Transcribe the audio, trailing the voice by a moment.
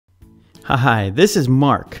Hi, this is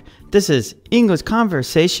Mark. This is English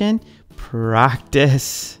Conversation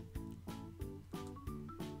Practice.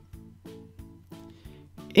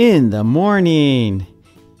 In the morning.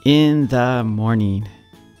 In the morning.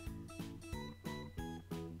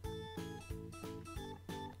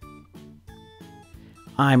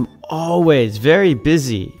 I'm always very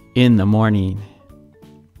busy in the morning.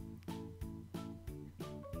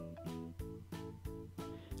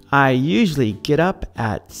 I usually get up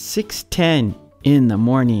at 6:10 in the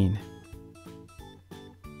morning.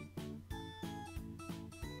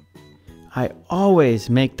 I always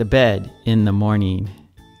make the bed in the morning.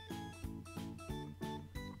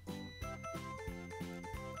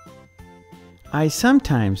 I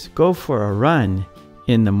sometimes go for a run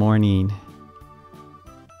in the morning.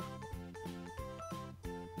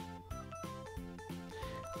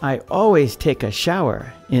 I always take a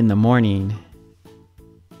shower in the morning.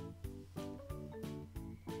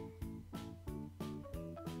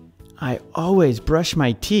 I always brush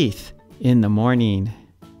my teeth in the morning.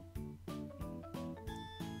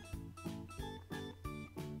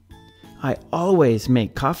 I always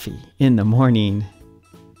make coffee in the morning.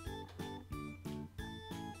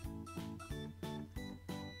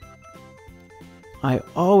 I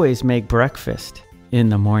always make breakfast in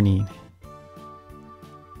the morning.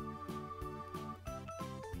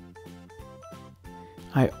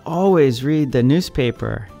 I always read the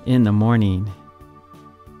newspaper in the morning.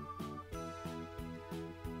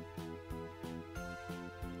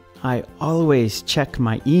 I always check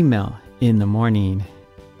my email in the morning.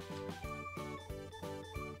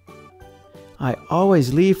 I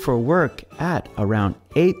always leave for work at around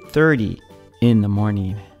 8:30 in the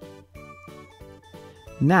morning.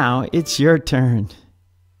 Now it's your turn.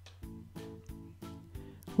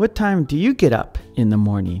 What time do you get up in the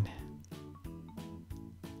morning?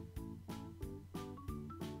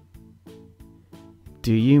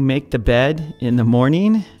 Do you make the bed in the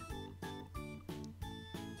morning?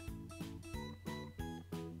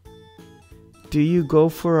 Do you go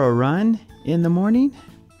for a run in the morning?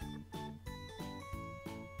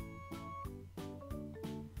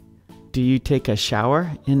 Do you take a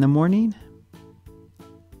shower in the morning?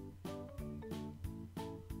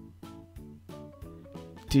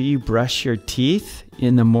 Do you brush your teeth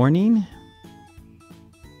in the morning?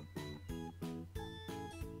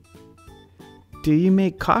 Do you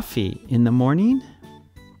make coffee in the morning?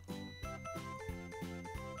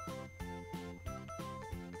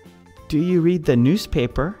 Do you read the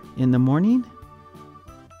newspaper in the morning?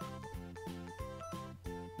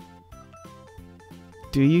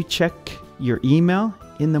 Do you check your email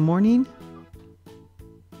in the morning?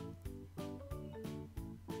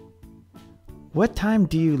 What time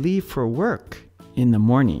do you leave for work in the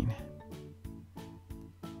morning?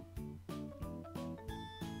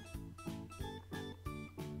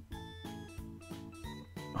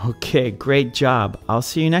 Okay, great job. I'll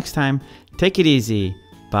see you next time. Take it easy.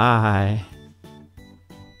 Bye.